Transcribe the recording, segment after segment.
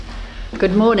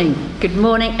Good morning. Good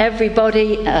morning,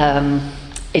 everybody.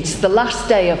 It's the last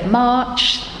day of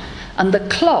March, and the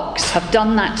clocks have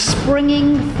done that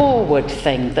springing forward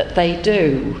thing that they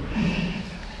do,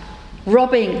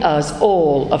 robbing us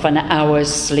all of an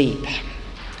hour's sleep.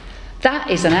 That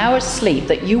is an hour's sleep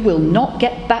that you will not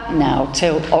get back now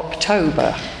till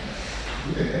October.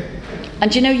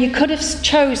 And you know, you could have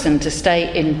chosen to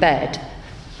stay in bed,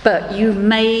 but you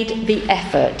made the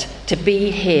effort to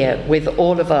be here with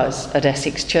all of us at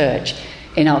Essex Church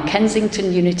in our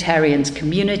Kensington Unitarians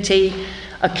community,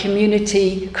 a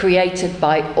community created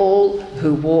by all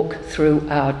who walk through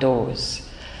our doors.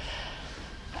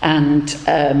 And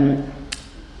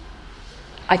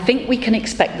I think we can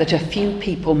expect that a few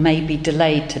people may be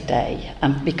delayed today.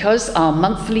 And because our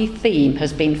monthly theme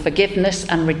has been forgiveness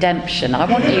and redemption, I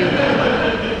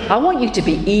want you to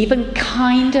be even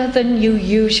kinder than you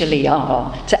usually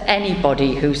are to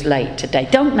anybody who's late today.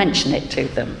 Don't mention it to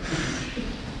them.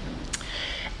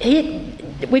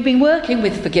 We've been working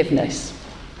with forgiveness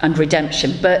and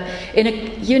redemption, but in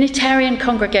a Unitarian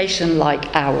congregation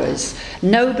like ours,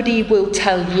 nobody will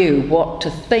tell you what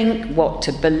to think, what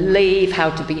to believe,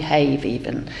 how to behave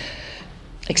even.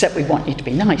 Except we want you to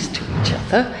be nice to each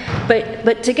other.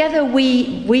 But together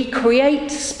we create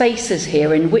spaces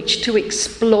here in which to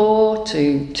explore,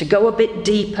 to go a bit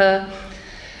deeper,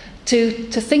 to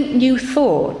think new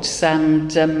thoughts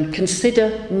and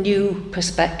consider new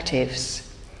perspectives.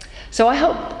 So I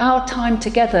hope our time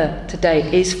together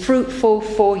today is fruitful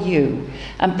for you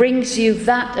and brings you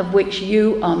that of which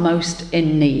you are most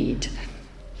in need.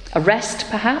 A rest,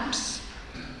 perhaps?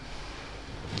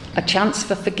 A chance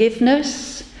for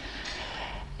forgiveness?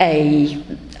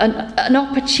 An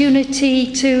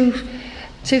opportunity to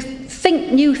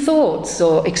think new thoughts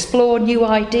or explore new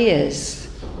ideas,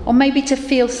 or maybe to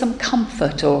feel some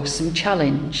comfort or some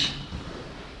challenge.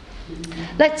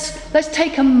 Let's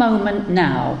take a moment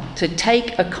now to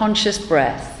take a conscious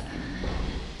breath,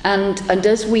 and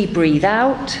as we breathe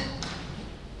out,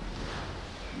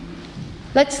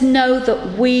 let's know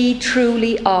that we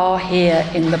truly are here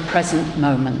in the present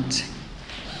moment.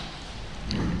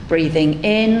 Breathing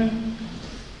in,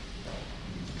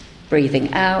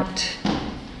 breathing out.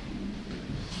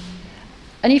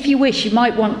 And if you wish, you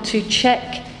might want to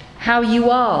check how you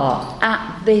are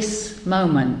at this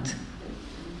moment.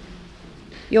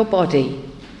 Your body,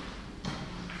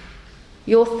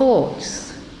 your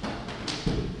thoughts,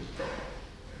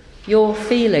 your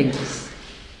feelings.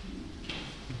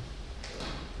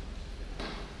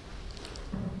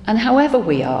 And however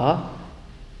we are,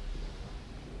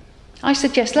 I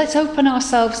suggest let's open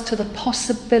ourselves to the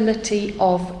possibility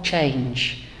of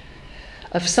change,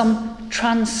 of some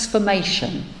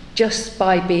transformation, just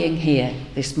by being here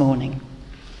this morning.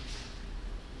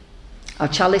 Our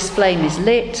chalice flame is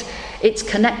lit. It's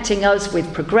connecting us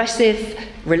with progressive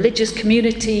religious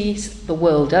communities the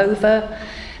world over.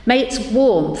 May its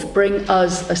warmth bring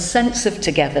us a sense of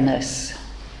togetherness.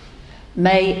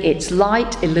 May its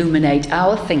light illuminate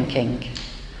our thinking.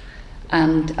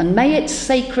 And may its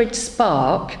sacred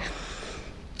spark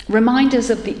remind us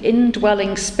of the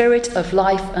indwelling spirit of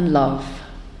life and love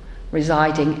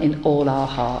residing in all our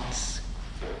hearts.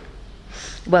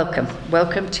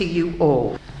 Welcome to you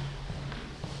all.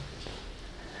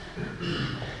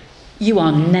 You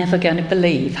are never going to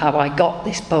believe how I got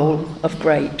this bowl of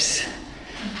grapes.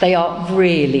 They are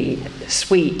really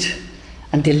sweet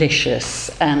and delicious,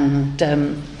 and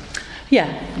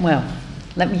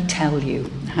let me tell you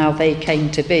how they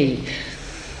came to be.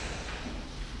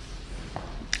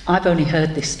 I've only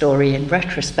heard this story in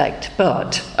retrospect,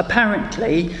 but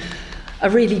apparently a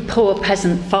really poor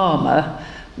peasant farmer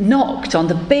knocked on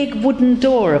the big wooden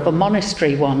door of a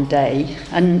monastery one day,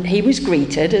 and he was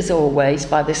greeted, as always,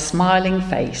 by the smiling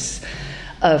face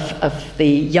of the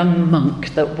young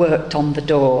monk that worked on the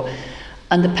door.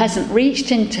 And the peasant reached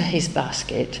into his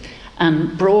basket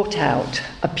and brought out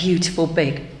a beautiful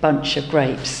big bunch of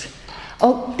grapes.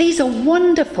 "Oh, these are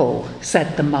wonderful,"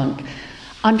 said the monk.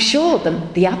 "I'm sure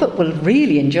the abbot will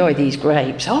really enjoy these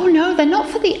grapes." "Oh no, they're not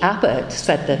for the abbot,"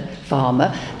 said the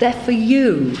farmer. "They're for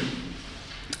you."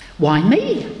 "Why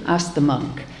me?" asked the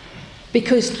monk.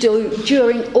 "Because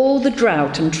during all the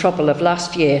drought and trouble of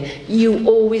last year, you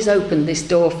always opened this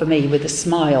door for me with a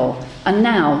smile. And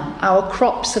now our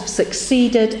crops have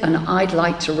succeeded, and I'd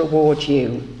like to reward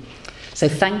you." So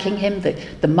thanking him,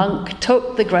 the monk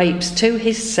took the grapes to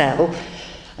his cell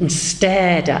and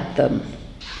stared at them.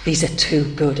 "These are too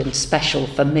good and special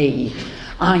for me.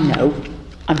 I know,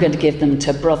 I'm going to give them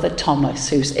to Brother Thomas,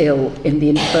 who's ill in the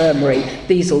infirmary.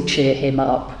 These'll cheer him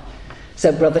up."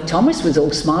 So Brother Thomas was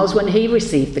all smiles when he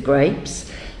received the grapes,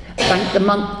 thanked the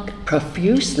monk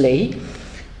profusely.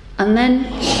 And then,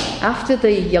 after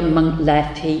the young monk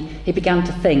left, he began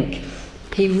to think.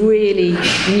 He really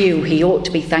knew he ought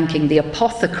to be thanking the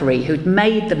apothecary who'd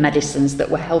made the medicines that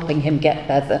were helping him get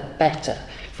better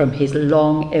from his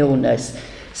long illness.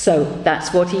 So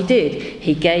that's what he did.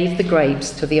 He gave the grapes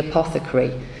to the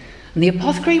apothecary. And the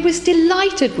apothecary was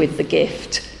delighted with the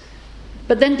gift,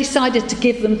 but then decided to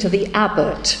give them to the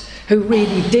abbot, who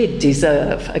really did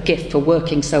deserve a gift for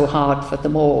working so hard for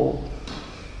them all.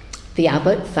 The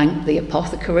abbot thanked the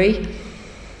apothecary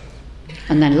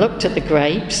and then looked at the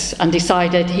grapes and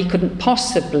decided he couldn't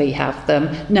possibly have them.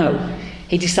 No,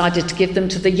 he decided to give them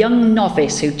to the young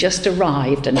novice who just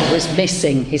arrived and was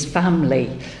missing his family.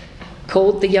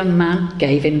 Called the young man,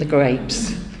 gave him the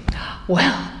grapes.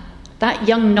 Well, that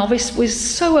young novice was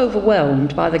so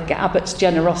overwhelmed by the abbot's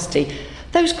generosity.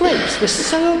 Those grapes were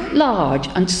so large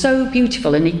and so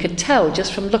beautiful, and he could tell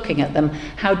just from looking at them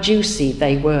how juicy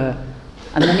they were.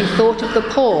 And then he thought of the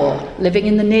poor living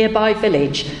in the nearby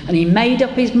village, and he made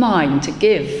up his mind to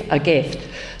give a gift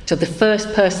to the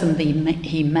first person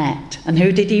he met. And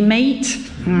who did he meet?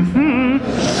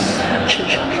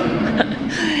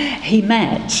 He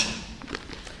met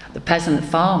the peasant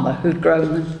farmer who'd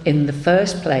grown them in the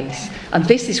first place. And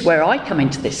this is where I come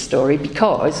into this story,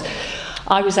 because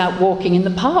I was out walking in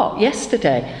the park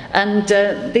yesterday, and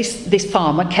this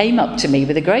farmer came up to me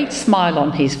with a great smile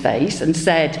on his face and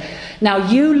said, "Now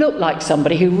you look like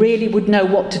somebody who really would know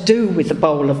what to do with a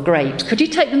bowl of grapes. Could you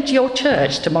take them to your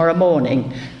church tomorrow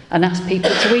morning and ask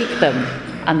people to eat them?"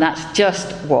 And that's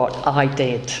just what I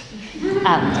did.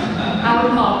 And our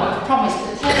Margaret promised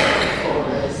to take them for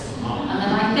us, and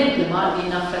then I think there might be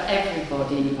enough for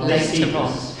everybody later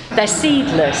on. They're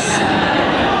seedless.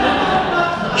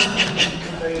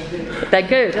 They're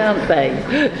good, aren't they?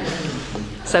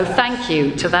 So thank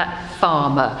you to that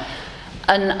farmer.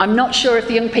 And I'm not sure if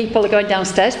the young people are going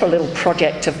downstairs for a little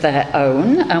project of their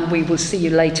own, and we will see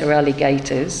you later,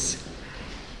 alligators.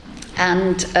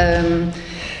 And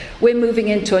we're moving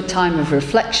into a time of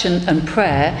reflection and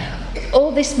prayer.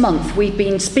 All this month we've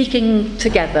been speaking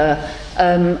together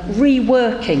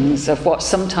reworkings of what's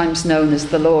sometimes known as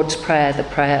the Lord's Prayer, the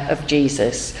prayer of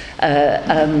Jesus.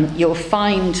 You'll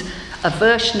find a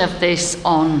version of this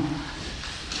on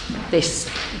this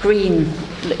green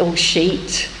little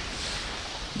sheet.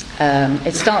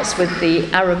 It starts with the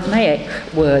Aramaic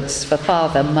words for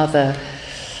father, mother,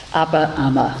 Abba,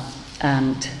 Amma,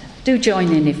 and do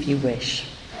join in if you wish.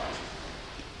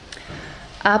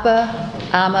 Abba,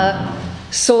 Amma,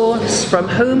 source from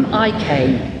whom I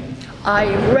came, I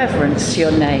reverence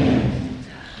your name.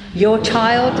 Your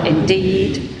child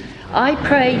indeed, I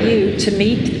pray you to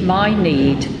meet my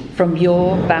need from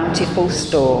your bountiful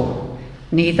store,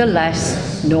 neither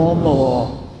less nor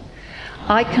more.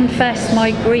 I confess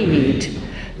my greed,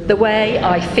 the way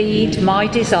I feed my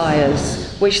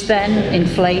desires, which then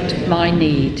inflate my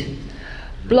need,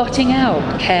 blotting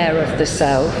out care of the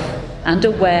self and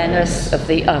awareness of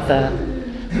the other,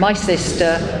 my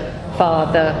sister,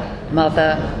 father,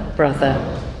 mother, brother.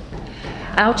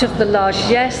 Out of the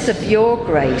largesse of your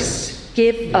grace,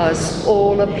 give us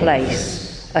all a place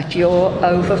at your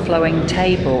overflowing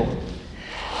table.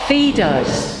 Feed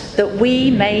us that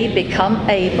we may become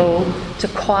able to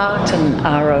quieten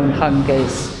our own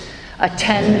hungers,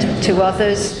 attend to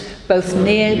others, both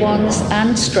near ones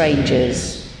and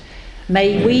strangers.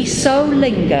 May we so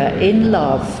linger in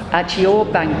love at your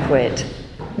banquet,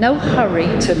 no hurry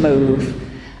to move,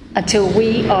 until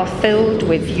we are filled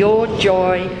with your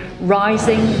joy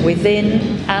rising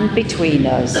within and between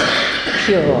us,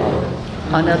 pure,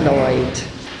 unalloyed.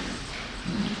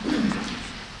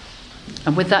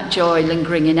 And with that joy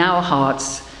lingering in our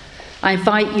hearts, I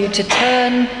invite you to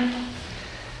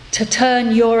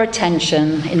turn your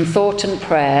attention in thought and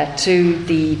prayer to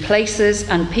the places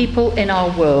and people in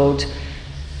our world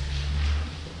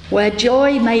where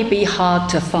joy may be hard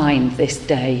to find this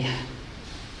day.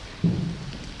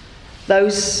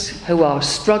 Those who are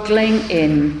struggling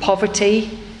in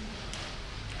poverty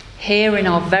here in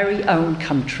our very own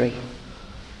country.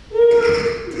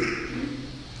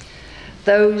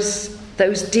 Those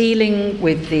dealing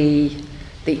with the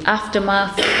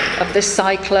aftermath of the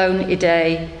cyclone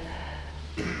Idai,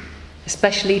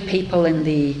 especially people in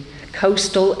the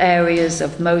coastal areas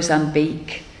of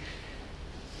Mozambique,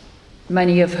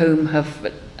 many of whom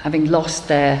having lost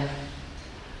their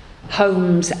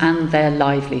homes and their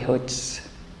livelihoods.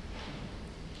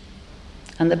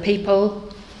 And the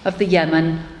people of the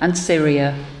Yemen and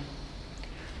Syria,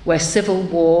 where civil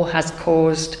war has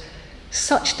caused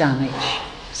such damage,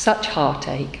 such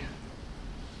heartache.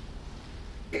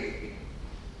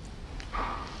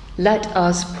 let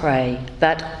us pray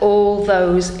that all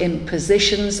those in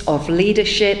positions of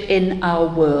leadership in our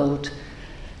world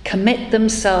commit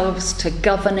themselves to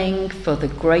governing for the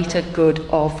greater good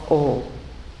of all,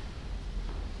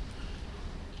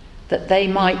 that they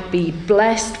might be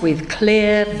blessed with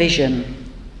clear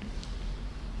vision,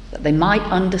 that they might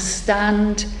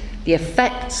understand the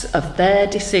effects of their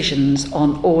decisions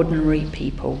on ordinary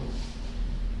people,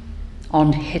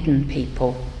 on hidden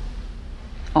people,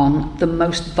 on the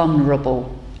most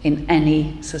vulnerable in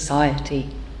any society.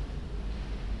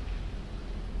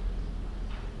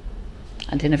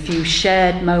 And in a few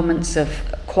shared moments of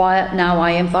quiet now,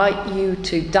 I invite you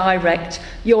to direct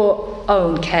your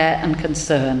own care and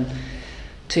concern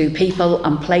to people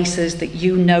and places that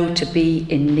you know to be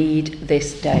in need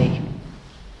this day.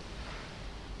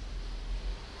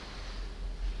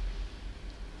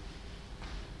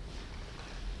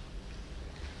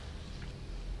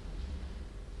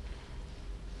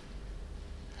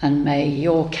 And may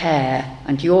your care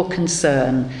and your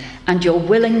concern and your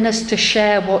willingness to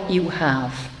share what you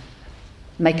have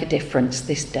make a difference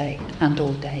this day and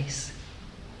all days.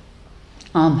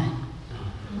 Amen.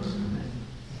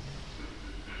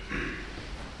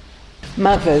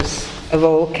 Mothers of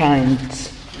all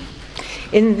kinds.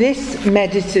 In this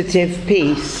meditative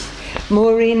piece,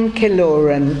 Maureen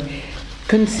Killoran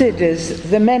considers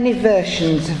the many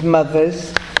versions of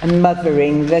mothers and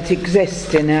mothering that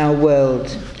exist in our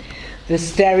world, the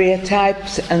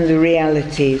stereotypes and the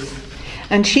realities.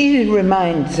 And she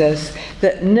reminds us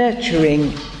that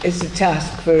nurturing is a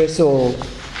task for us all.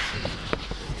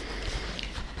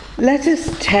 Let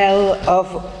us tell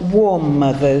of warm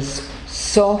mothers,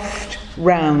 soft,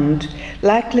 round,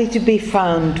 likely to be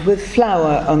found with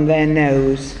flour on their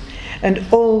nose, and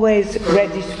always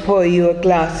ready to pour you a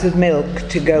glass of milk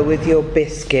to go with your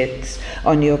biscuits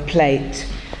on your plate.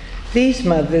 These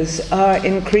mothers are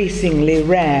increasingly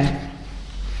rare.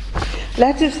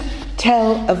 Let us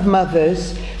tell of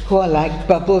mothers who are like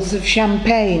bubbles of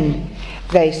champagne.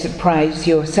 They surprise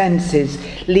your senses,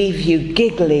 leave you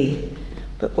giggly,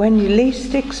 but when you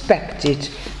least expect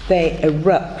it, they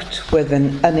erupt with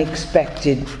an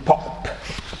unexpected pop.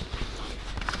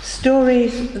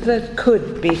 Stories that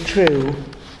could be true.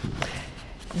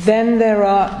 Then there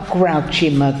are grouchy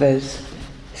mothers,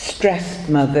 stressed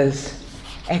mothers,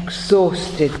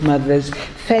 exhausted mothers,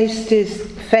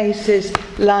 faces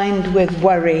lined with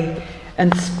worry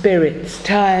and spirits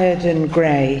tired and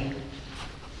grey.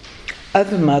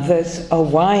 Other mothers are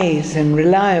wise and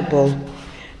reliable,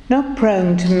 not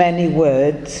prone to many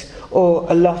words or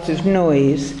a lot of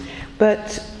noise,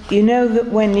 but you know that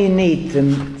when you need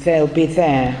them, they'll be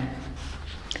there.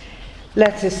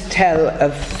 Let us tell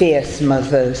of fierce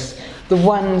mothers, the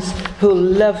ones who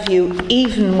love you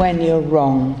even when you're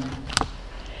wrong.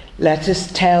 Let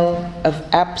us tell of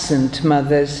absent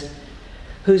mothers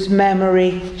whose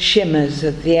memory shimmers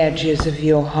at the edges of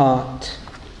your heart.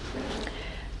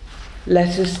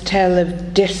 Let us tell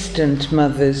of distant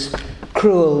mothers,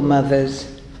 cruel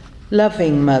mothers,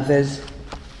 loving mothers,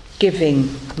 giving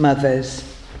mothers.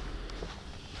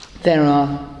 There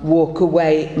are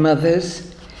walk-away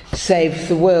mothers, save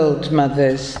the world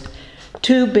mothers,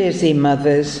 too busy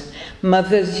mothers,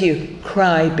 mothers you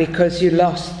cry because you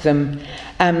lost them,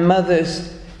 and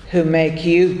mothers who make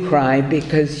you cry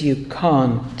because you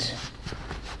can't.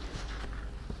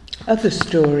 Other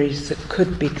stories that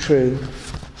could be true.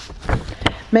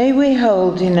 May we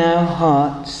hold in our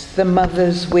hearts the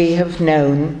mothers we have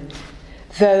known,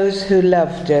 those who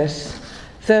loved us,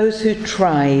 those who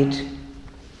tried.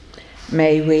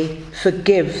 May we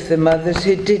forgive the mothers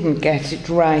who didn't get it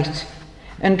right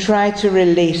and try to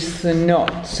release the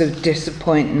knots of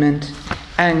disappointment,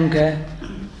 anger,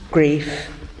 grief,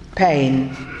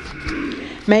 pain.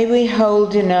 May we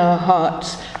hold in our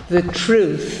hearts the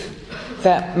truth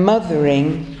that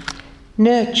mothering,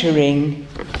 nurturing,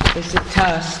 is a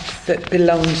task that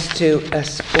belongs to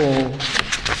us all.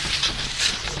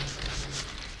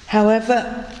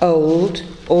 However old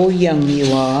or young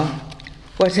you are,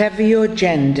 whatever your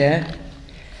gender,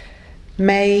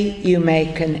 may you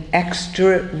make an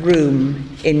extra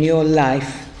room in your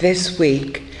life this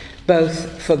week,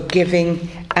 both for giving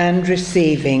and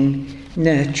receiving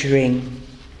nurturing.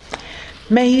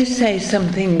 May you say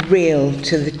something real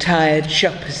to the tired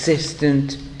shop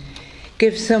assistant.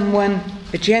 Give someone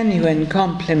a genuine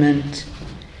compliment.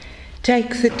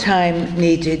 Take the time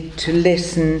needed to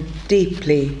listen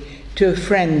deeply to a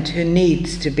friend who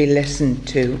needs to be listened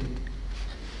to.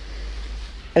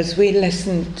 As we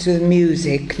listen to the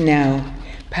music now,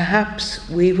 perhaps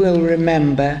we will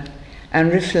remember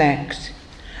and reflect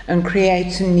and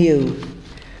create anew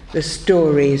the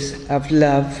stories of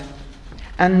love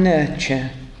and nurture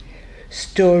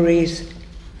stories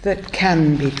that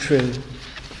can be true.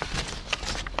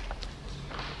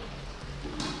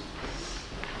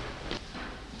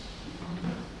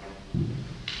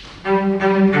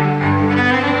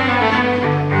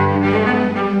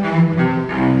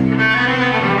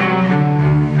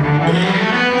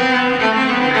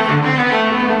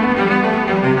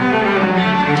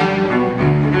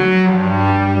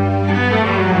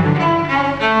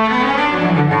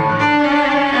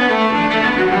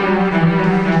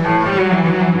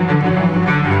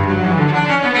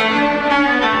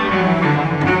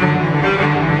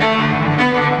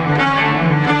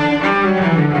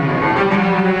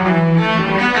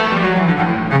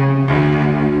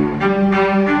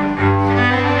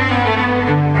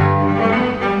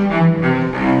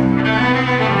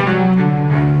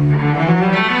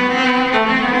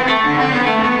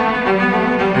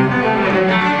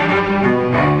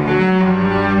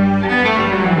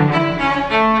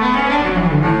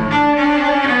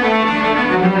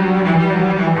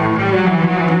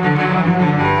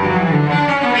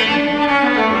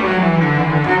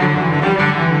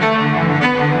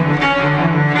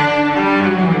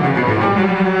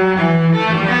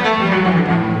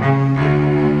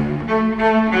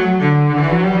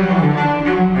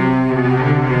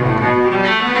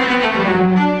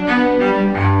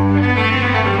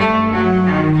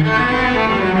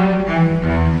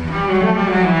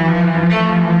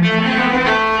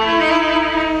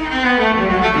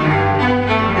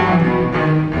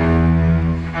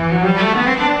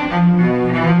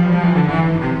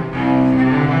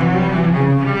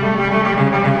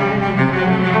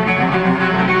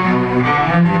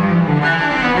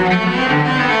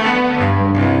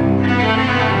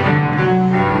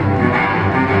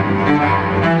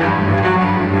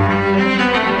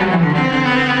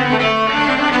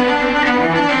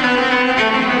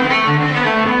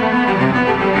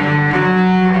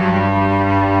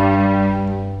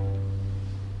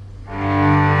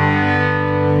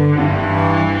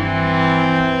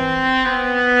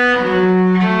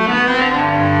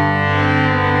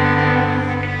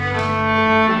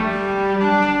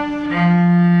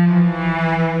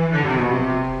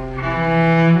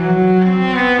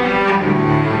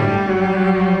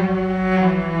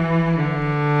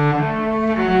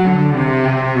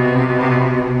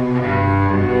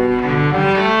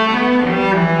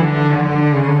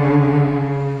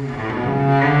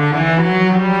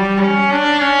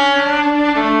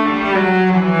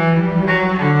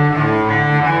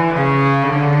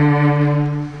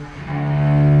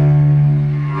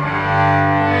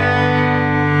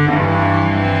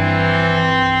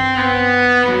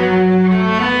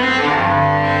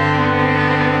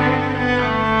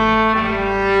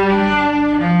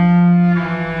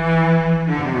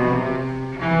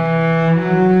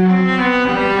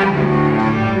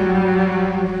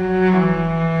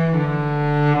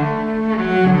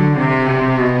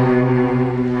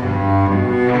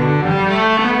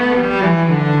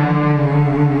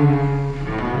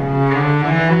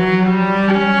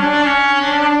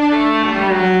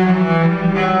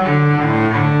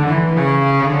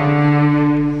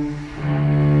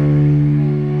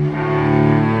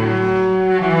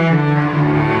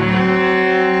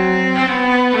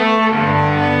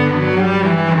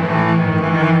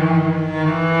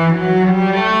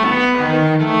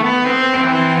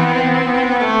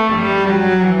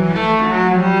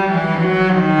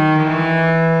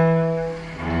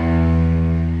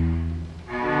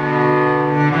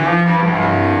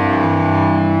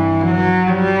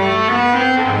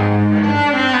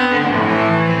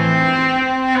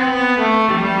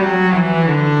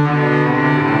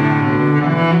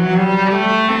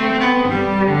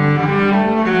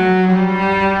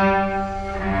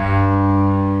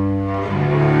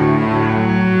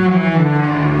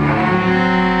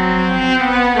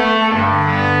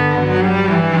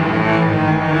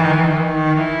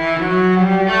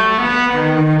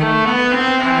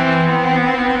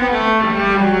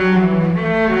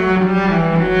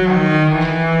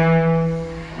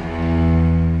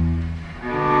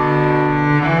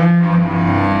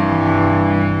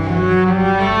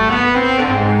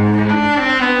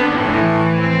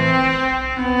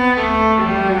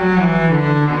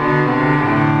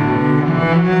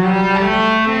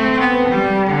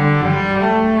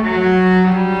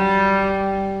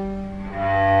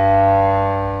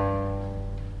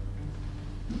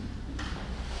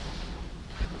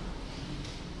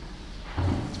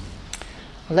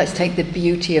 Well, let's take the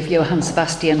beauty of Johann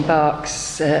Sebastian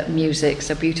Bach's music,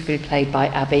 so beautifully played by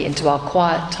Abby, into our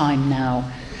quiet time now.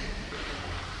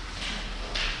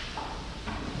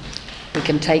 we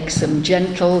can take some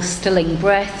gentle, stilling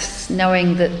breaths,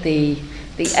 knowing that the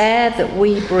air that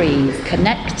we breathe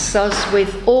connects us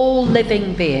with all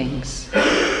living beings.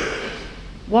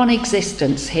 One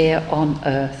existence here on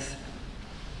earth.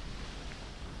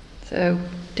 So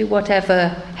do whatever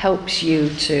helps you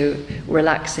to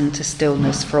relax into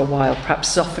stillness for a while. Perhaps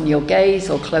soften your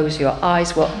gaze or close your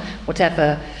eyes,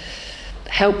 whatever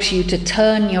helps you to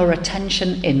turn your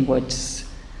attention inwards,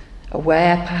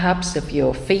 aware perhaps of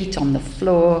your feet on the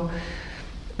floor,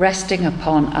 resting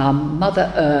upon our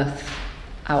Mother Earth,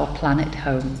 our planet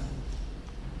home.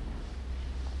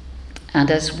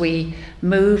 And as we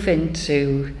move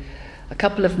into a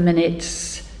couple of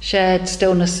minutes shared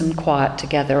stillness and quiet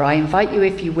together, I invite you,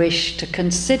 if you wish, to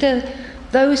consider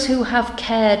those who have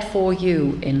cared for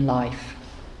you in life,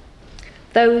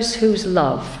 those whose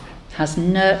love has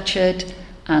nurtured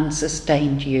and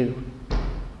sustained you.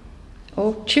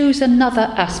 Or choose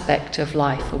another aspect of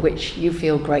life for which you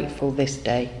feel grateful this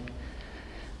day.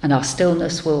 And our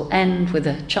stillness will end with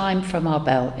a chime from our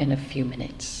bell in a few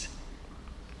minutes.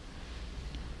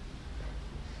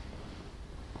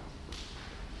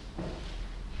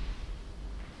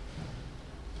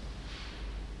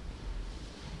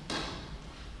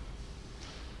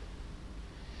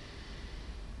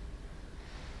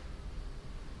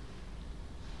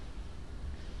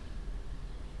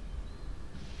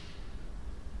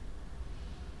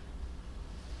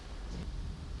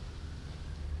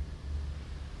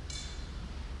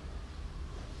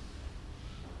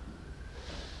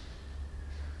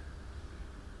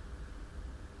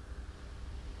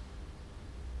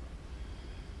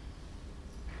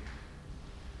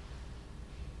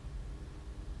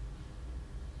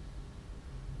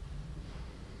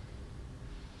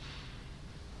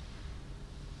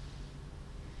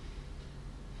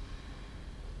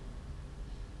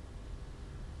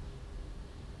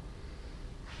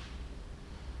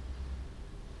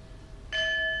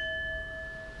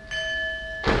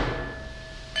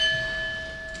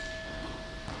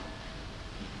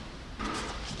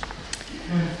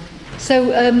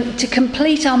 So to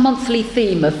complete our monthly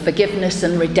theme of forgiveness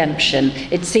and redemption,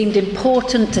 it seemed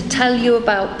important to tell you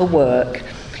about the work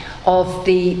of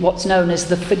what's known as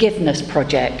the Forgiveness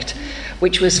Project,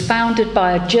 which was founded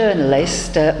by a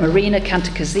journalist, Marina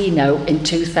Cantacuzino, in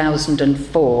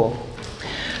 2004.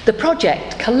 The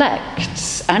project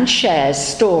collects and shares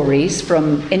stories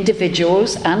from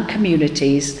individuals and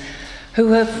communities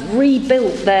who have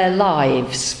rebuilt their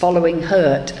lives following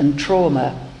hurt and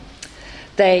trauma.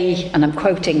 They, and I'm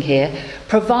quoting here,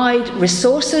 provide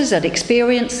resources and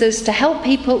experiences to help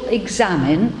people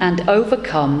examine and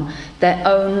overcome their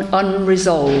own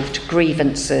unresolved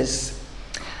grievances.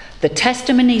 The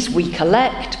testimonies we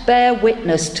collect bear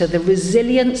witness to the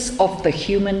resilience of the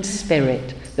human spirit,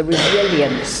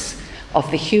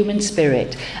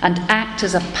 and act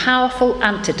as a powerful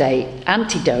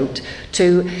antidote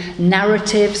to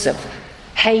narratives of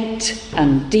hate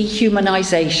and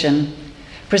dehumanization,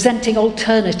 presenting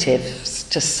alternatives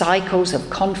to cycles of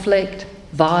conflict,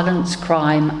 violence,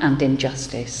 crime, and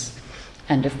injustice.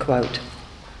 End of quote.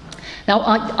 Now,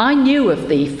 I knew of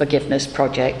the Forgiveness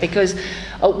Project because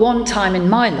at one time in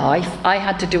my life, I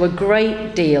had to do a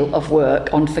great deal of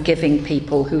work on forgiving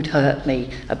people who'd hurt me.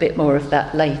 A bit more of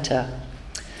that later.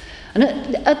 And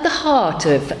at the heart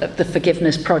of the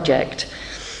Forgiveness Project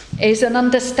is an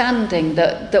understanding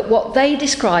that what they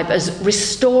describe as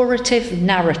restorative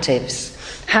narratives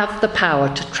have the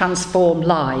power to transform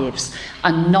lives,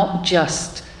 and not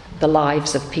just the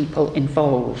lives of people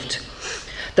involved.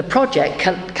 The project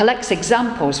collects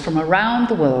examples from around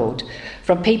the world,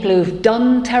 from people who've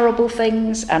done terrible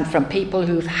things and from people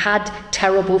who've had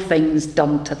terrible things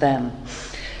done to them.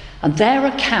 And their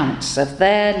accounts of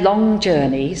their long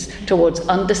journeys towards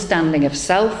understanding of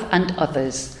self and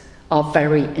others are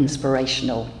very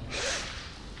inspirational.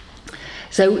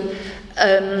 So,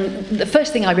 the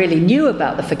first thing I really knew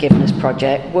about the Forgiveness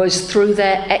Project was through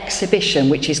their exhibition,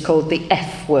 which is called The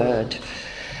F Word.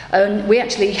 And we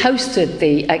actually hosted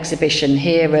the exhibition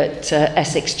here at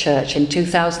Essex Church in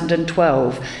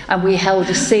 2012, and we held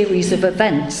a series of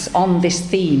events on this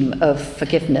theme of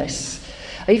forgiveness.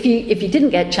 If you didn't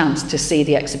get a chance to see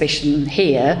the exhibition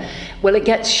here, well, it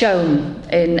gets shown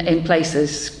in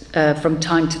places from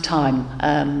time to time,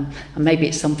 and maybe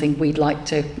it's something we'd like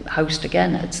to host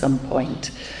again at some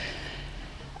point.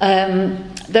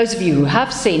 Those of you who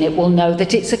have seen it will know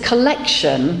that it's a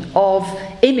collection of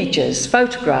images,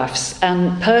 photographs,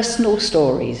 and personal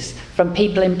stories from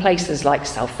people in places like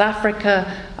South Africa,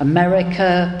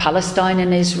 America, Palestine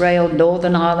and Israel,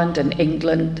 Northern Ireland and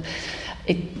England,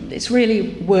 it's really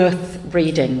worth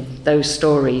reading those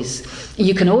stories.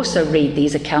 You can also read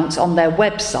these accounts on their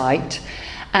website,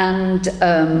 and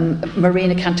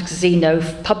Marina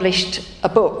Cantacuzino published a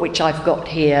book which I've got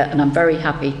here and I'm very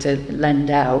happy to lend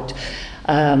out.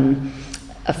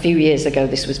 A few years ago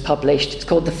this was published. It's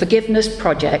called The Forgiveness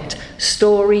Project,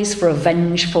 Stories for a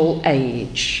Vengeful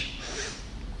Age.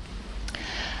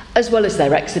 As well as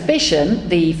their exhibition,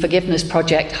 the Forgiveness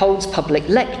Project holds public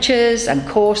lectures and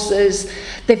courses.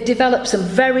 They've developed some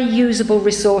very usable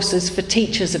resources for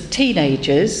teachers of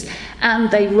teenagers, and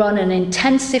they run an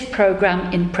intensive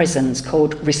programme in prisons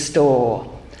called Restore.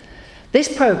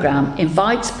 This programme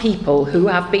invites people who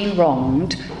have been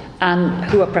wronged and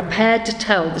who are prepared to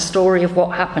tell the story of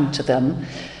what happened to them,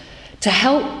 to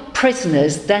help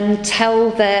prisoners then tell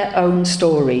their own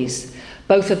stories,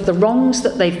 both of the wrongs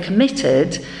that they've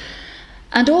committed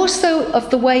and also of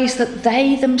the ways that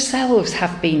they themselves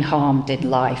have been harmed in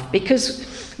life.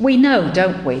 Because we know,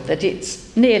 don't we, that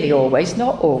it's nearly always,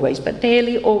 not always, but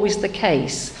nearly always the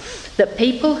case that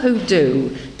people who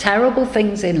do terrible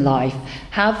things in life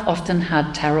have often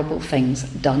had terrible things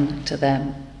done to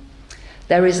them.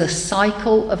 There is a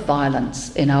cycle of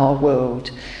violence in our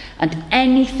world, and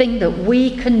anything that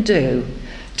we can do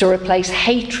to replace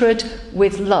hatred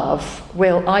with love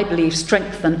will, I believe,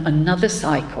 strengthen another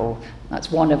cycle.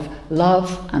 That's one of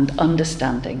love and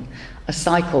understanding, a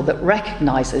cycle that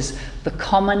recognises the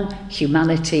common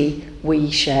humanity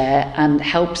we share and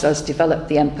helps us develop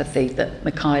the empathy that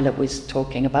Michaela was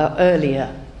talking about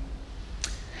earlier.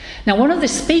 Now, one of the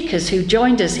speakers who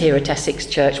joined us here at Essex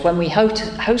Church when we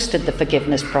hosted the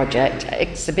Forgiveness Project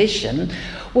exhibition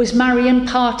was Marion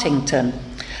Partington,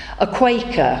 a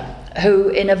Quaker who,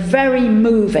 in a very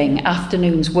moving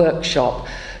afternoon's workshop,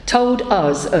 told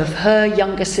us of her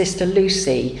younger sister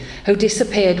Lucy, who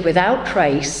disappeared without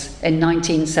trace in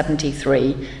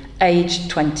 1973, aged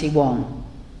 21.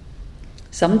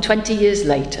 Some 20 years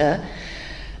later,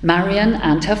 Marion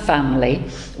and her family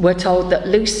were told that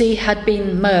Lucy had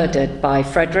been murdered by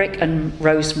Frederick and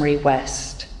Rosemary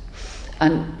West.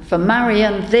 And for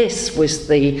Marion, this was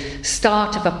the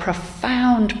start of a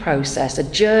profound process, a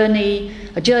journey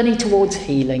towards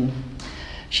healing.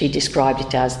 She described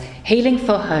it as healing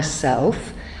for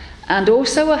herself, and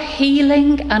also a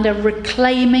healing and a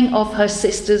reclaiming of her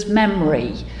sister's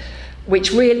memory,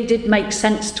 which really did make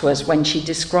sense to us when she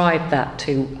described that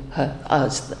to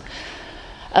us.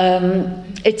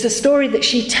 It's a story that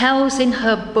she tells in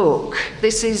her book.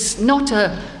 This is not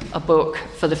a book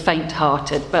for the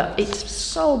faint-hearted, but it's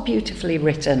so beautifully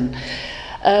written.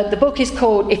 The book is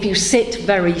called If You Sit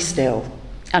Very Still,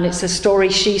 and it's a story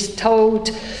she's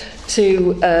told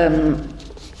to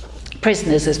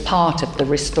prisoners as part of the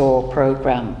Restore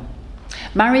programme.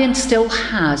 Marion still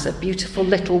has a beautiful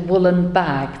little woolen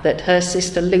bag that her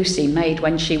sister Lucy made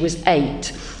when she was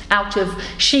 8, out of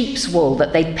sheep's wool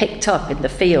that they'd picked up in the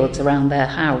fields around their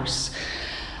house.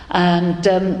 And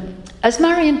as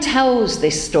Marion tells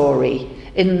this story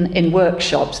in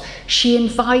workshops, she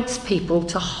invites people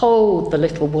to hold the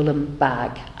little woolen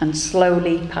bag and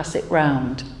slowly pass it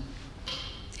round.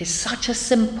 It's such a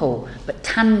simple but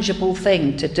tangible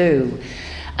thing to do.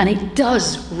 And it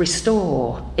does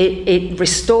restore. It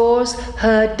restores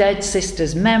her dead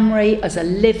sister's memory as a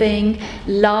living,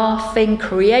 laughing,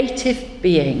 creative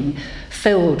being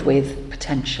filled with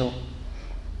potential.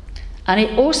 And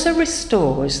it also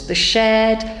restores the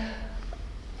shared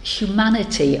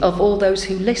humanity of all those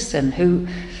who listen, who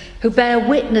bear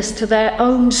witness to their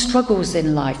own struggles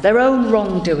in life, their own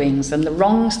wrongdoings and the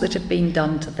wrongs that have been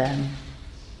done to them.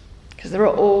 Because there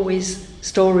are always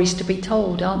stories to be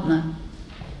told, aren't there?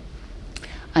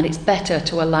 And it's better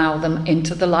to allow them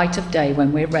into the light of day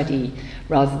when we're ready,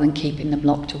 rather than keeping them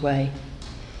locked away.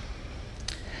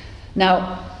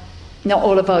 Now, not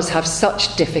all of us have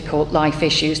such difficult life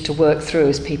issues to work through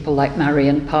as people like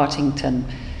Marion Partington.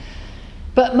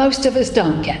 But most of us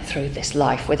don't get through this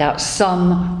life without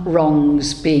some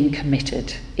wrongs being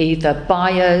committed, either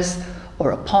by us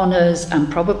or upon us,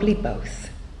 and probably both.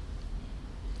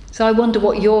 So I wonder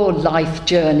what your life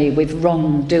journey with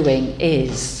wrongdoing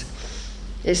is.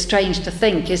 It's strange to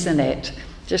think, isn't it?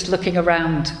 Just looking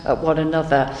around at one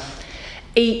another.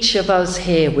 Each of us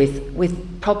here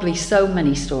with probably so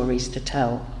many stories to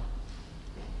tell.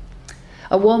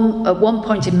 At one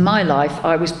point in my life,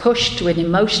 I was pushed to an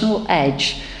emotional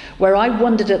edge where I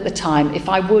wondered at the time if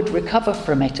I would recover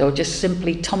from it or just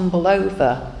simply tumble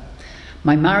over.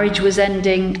 My marriage was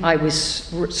ending. I was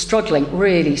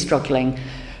really struggling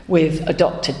with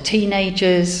adopted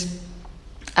teenagers.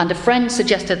 And a friend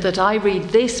suggested that I read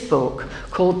this book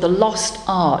called The Lost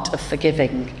Art of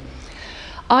Forgiving.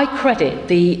 I credit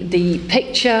the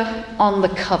picture on the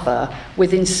cover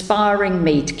with inspiring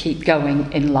me to keep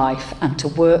going in life and to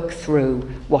work through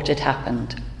what had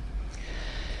happened.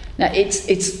 Now,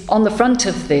 it's on the front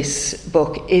of this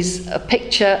book is a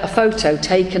photo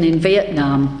taken in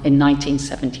Vietnam in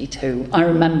 1972. I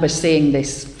remember seeing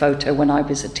this photo when I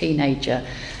was a teenager.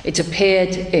 It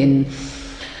appeared in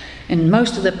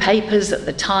most of the papers at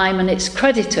the time, and it's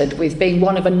credited with being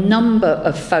one of a number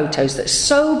of photos that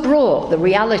so brought the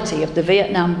reality of the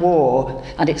Vietnam War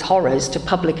and its horrors to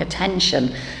public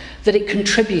attention that it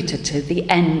contributed to the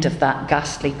end of that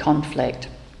ghastly conflict.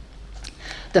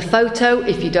 The photo,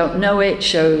 if you don't know it,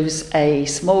 shows a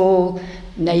small,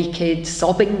 naked,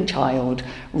 sobbing child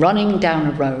running down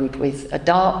a road with a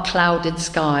dark, clouded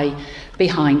sky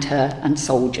behind her and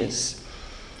soldiers.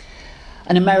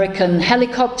 An American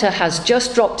helicopter has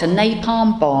just dropped a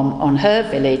napalm bomb on her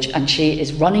village and she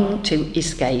is running to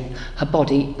escape, her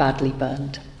body badly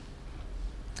burned.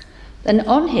 Then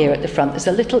on here at the front there's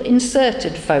a little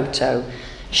inserted photo.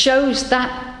 Shows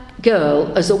that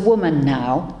girl as a woman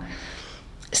now,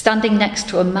 standing next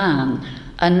to a man,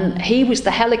 and he was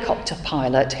the helicopter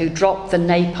pilot who dropped the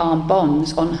napalm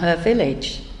bombs on her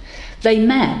village. They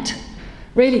met,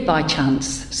 really by chance,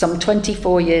 some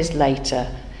 24 years later,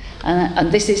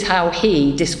 and this is how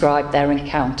he described their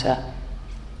encounter.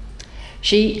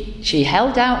 She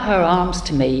held out her arms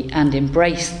to me and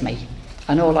embraced me,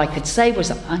 and all I could say was,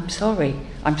 I'm sorry,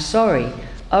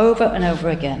 over and over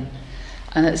again.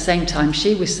 And at the same time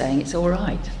she was saying, it's all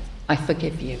right, I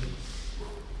forgive you.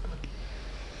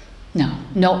 No,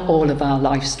 not all of our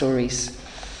life stories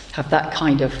have that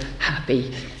kind of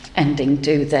happy ending,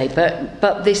 do they?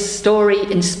 But this story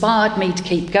inspired me to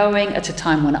keep going at a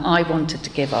time when I wanted to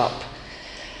give up.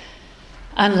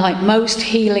 And like most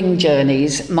healing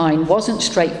journeys, mine wasn't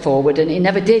straightforward, and it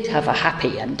never did have a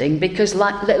happy ending, because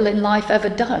like little in life ever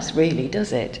does, really,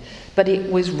 does it? But it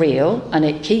was real, and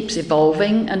it keeps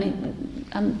evolving,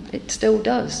 and it still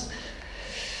does.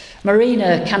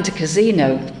 Marina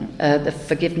Cantacuzino, the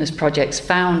Forgiveness Project's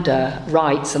founder,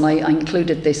 writes, and I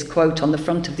included this quote on the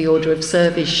front of the Order of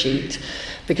Service sheet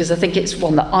because I think it's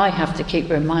one that I have to keep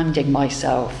reminding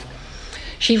myself.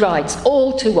 She writes,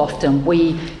 all too often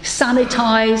we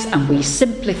sanitize and we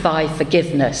simplify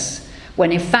forgiveness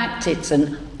when in fact it's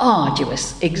an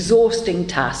arduous, exhausting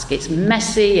task. It's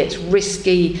messy, it's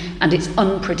risky, and it's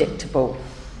unpredictable.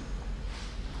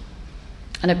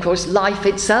 And of course, life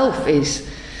itself is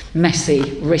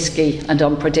messy, risky, and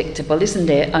unpredictable, isn't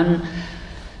it?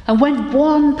 And when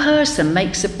one person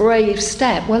makes a brave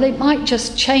step, well, it might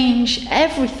just change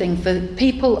everything for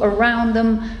people around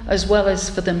them as well as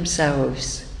for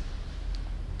themselves.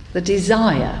 The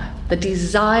desire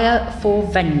for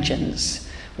vengeance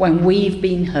when we've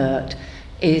been hurt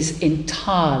is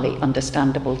entirely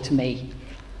understandable to me.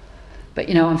 But,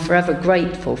 I'm forever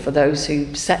grateful for those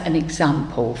who set an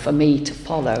example for me to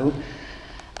follow,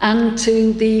 and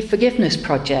to the Forgiveness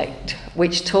Project,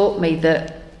 which taught me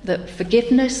that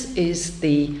forgiveness is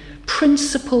the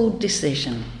principled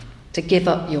decision to give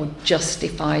up your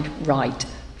justified right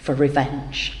for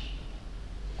revenge.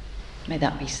 May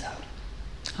that be so.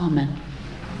 Amen.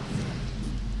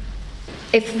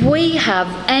 If we have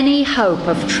any hope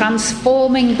of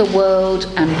transforming the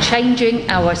world and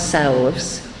changing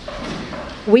ourselves,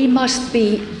 we must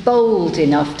be bold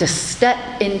enough to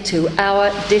step into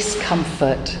our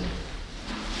discomfort,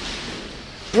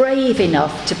 brave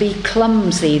enough to be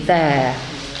clumsy there,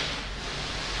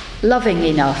 loving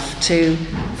enough to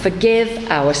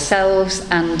forgive ourselves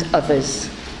and others.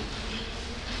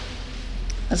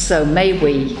 And so may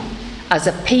we, as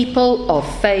a people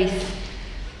of faith,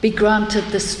 be granted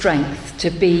the strength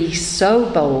to be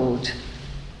so bold,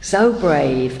 so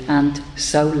brave, and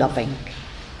so loving.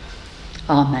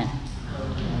 Amen.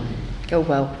 Go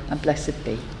well and blessed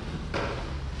be.